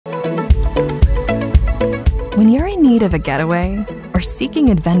When you're in need of a getaway or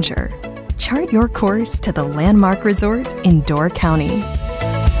seeking adventure, chart your course to the landmark resort in Door County.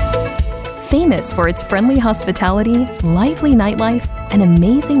 Famous for its friendly hospitality, lively nightlife, and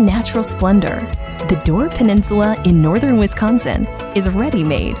amazing natural splendor, the Door Peninsula in northern Wisconsin is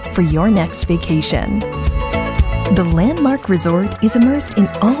ready-made for your next vacation. The landmark resort is immersed in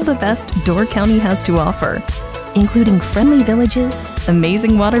all the best Door County has to offer, including friendly villages,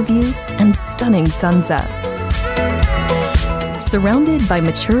 amazing water views, and stunning sunsets. Surrounded by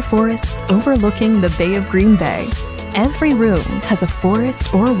mature forests overlooking the Bay of Green Bay, every room has a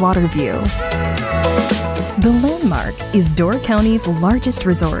forest or water view. The Landmark is Door County's largest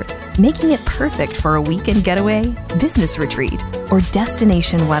resort, making it perfect for a weekend getaway, business retreat, or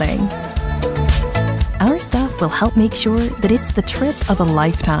destination wedding. Our staff will help make sure that it's the trip of a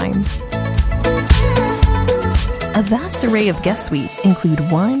lifetime. A vast array of guest suites include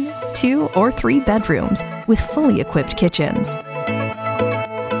 1, 2, or 3 bedrooms with fully equipped kitchens.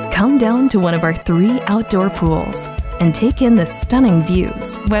 Come down to one of our 3 outdoor pools and take in the stunning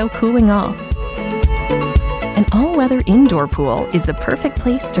views while cooling off. An all-weather indoor pool is the perfect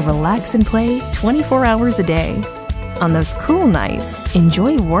place to relax and play 24 hours a day. On those cool nights,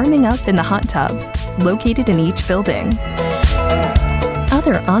 enjoy warming up in the hot tubs located in each building.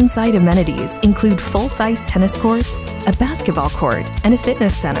 Other on-site amenities include full-size tennis courts, a basketball court, and a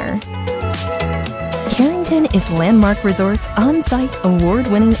fitness center. Carrington is Landmark Resort's on-site,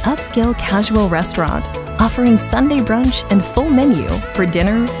 award-winning upscale casual restaurant, offering Sunday brunch and full menu for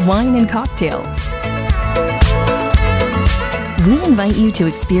dinner, wine, and cocktails. We invite you to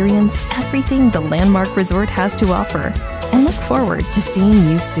experience everything the Landmark Resort has to offer and look forward to seeing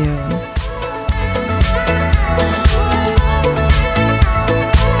you soon.